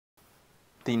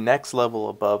The next level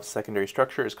above secondary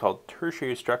structure is called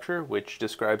tertiary structure, which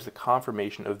describes the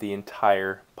conformation of the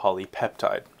entire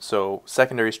polypeptide. So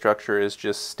secondary structure is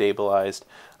just stabilized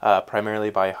primarily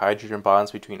by hydrogen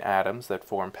bonds between atoms that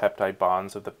form peptide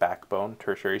bonds of the backbone,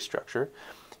 tertiary structure.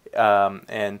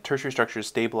 And tertiary structure is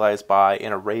stabilized by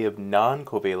an array of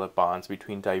non-covalent bonds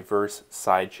between diverse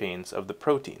side chains of the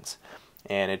proteins.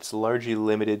 And it's largely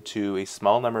limited to a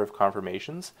small number of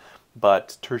conformations,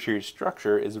 but tertiary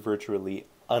structure is virtually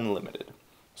unlimited.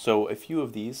 So a few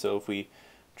of these, so if we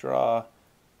draw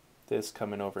this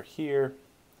coming over here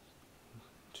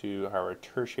to our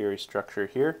tertiary structure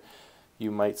here, you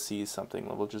might see something.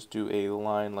 We'll just do a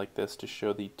line like this to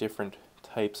show the different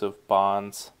types of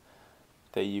bonds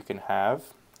that you can have.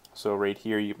 So right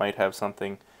here you might have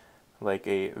something like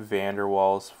a van der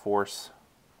Waals force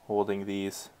holding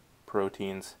these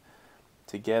proteins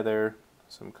together,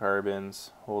 some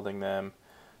carbons holding them,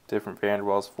 different van der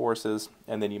Waals forces,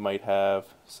 and then you might have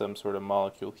some sort of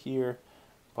molecule here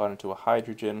bonded to a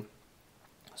hydrogen,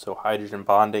 so hydrogen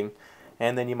bonding,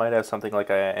 and then you might have something like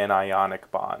an ionic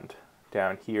bond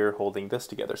down here holding this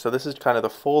together. So this is kind of the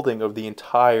folding of the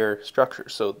entire structure.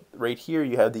 So right here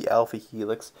you have the alpha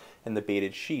helix and the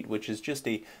beta sheet, which is just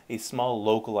a small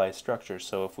localized structure.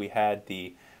 So if we had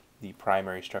the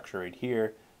primary structure right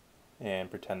here,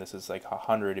 and pretend this is like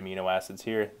 100 amino acids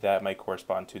here, that might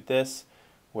correspond to this,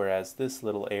 whereas this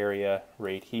little area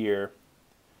right here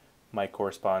might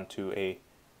correspond to a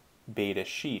beta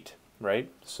sheet, right?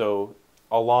 So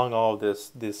along all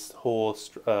this whole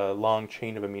long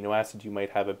chain of amino acids, you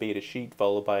might have a beta sheet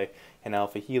followed by an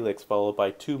alpha helix, followed by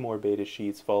 2 more beta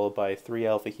sheets, followed by 3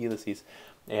 alpha helices,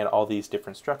 and all these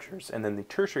different structures. And then the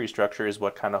tertiary structure is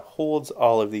what kind of holds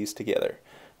all of these together.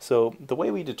 So the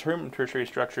way we determine tertiary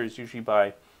structure is usually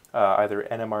by either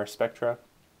NMR spectra,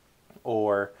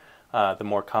 or the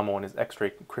more common one is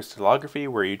X-ray crystallography,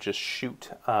 where you just shoot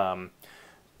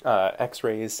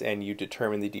X-rays and you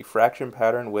determine the diffraction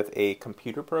pattern with a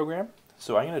computer program.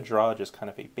 So I'm going to draw just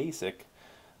kind of a basic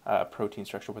protein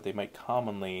structure, what they might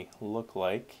commonly look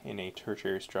like in a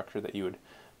tertiary structure that you would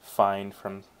find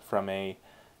from a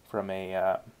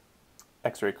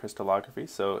X-ray crystallography.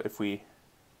 So if we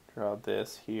draw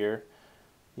this here,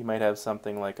 you might have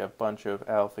something like a bunch of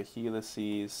alpha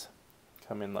helices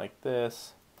come in like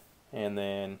this, and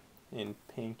then in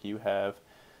pink you have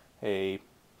a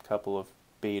couple of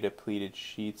beta pleated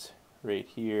sheets right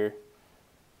here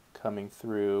coming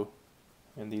through,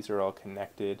 and these are all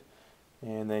connected.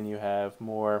 And then you have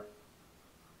more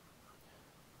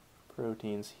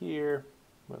proteins here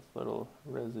with little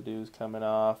residues coming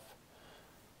off,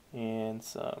 and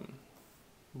some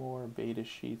more beta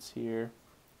sheets here.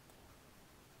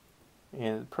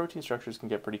 And protein structures can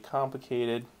get pretty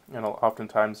complicated, and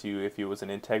oftentimes if it was an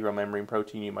integral membrane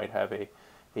protein, you might have a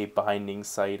binding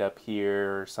site up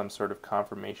here, or some sort of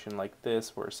conformation like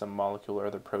this where some molecule or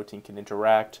other protein can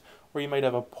interact, or you might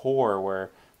have a pore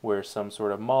where some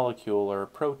sort of molecule or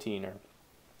protein or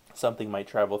something might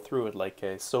travel through it, like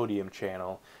a sodium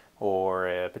channel or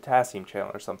a potassium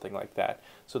channel or something like that.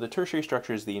 So the tertiary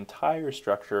structure is the entire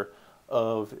structure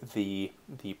of the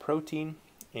protein.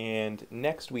 And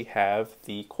next we have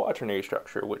the quaternary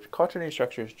structure, which quaternary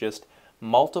structure is just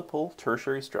multiple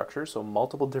tertiary structures, so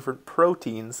multiple different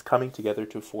proteins coming together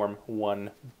to form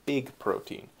one big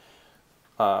protein.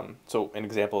 So an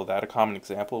example of that, a common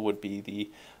example would be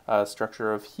the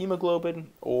structure of hemoglobin,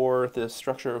 or the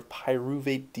structure of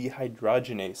pyruvate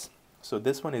dehydrogenase. So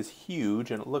this one is huge,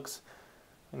 and it looks,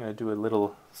 I'm going to do a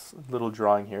little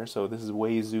drawing here. So this is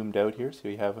way zoomed out here. So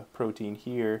you have a protein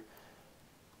here,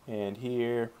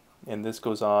 and this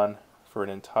goes on for an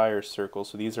entire circle.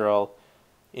 So these are all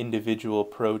individual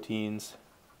proteins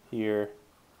here,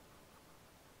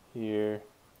 and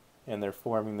they're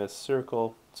forming this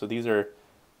circle. So these are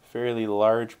fairly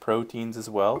large proteins as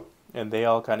well, and they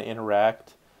all kind of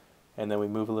interact. And then we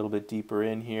move a little bit deeper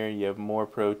in here, you have more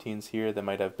proteins here that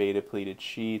might have beta pleated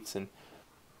sheets and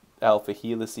alpha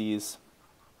helices.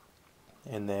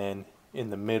 And then in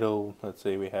the middle, let's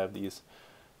say we have these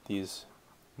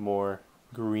more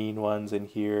green ones in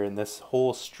here, and this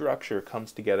whole structure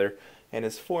comes together and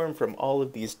is formed from all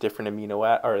of these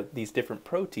different these different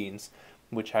proteins,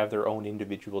 which have their own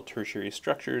individual tertiary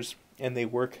structures, and they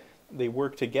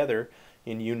work together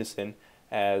in unison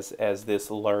as this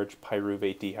large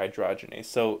pyruvate dehydrogenase.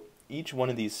 So each one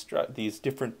of these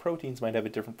different proteins might have a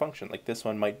different function. Like this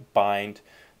one might bind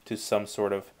to some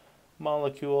sort of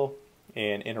molecule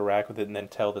and interact with it and then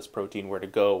tell this protein where to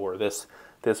go, or this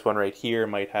one right here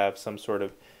might have some sort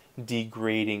of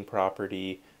degrading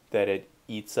property that it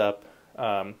eats up,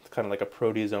 kind of like a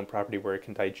proteasome property where it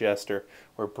can digest or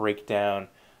break down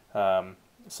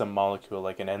some molecule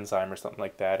like an enzyme or something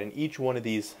like that. And each one of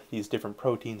these different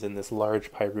proteins in this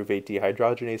large pyruvate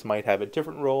dehydrogenase might have a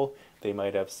different role. They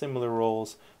might have similar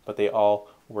roles, but they all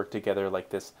work together like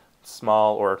this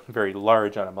small, or very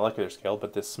large on a molecular scale,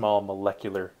 but this small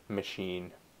molecular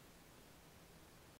machine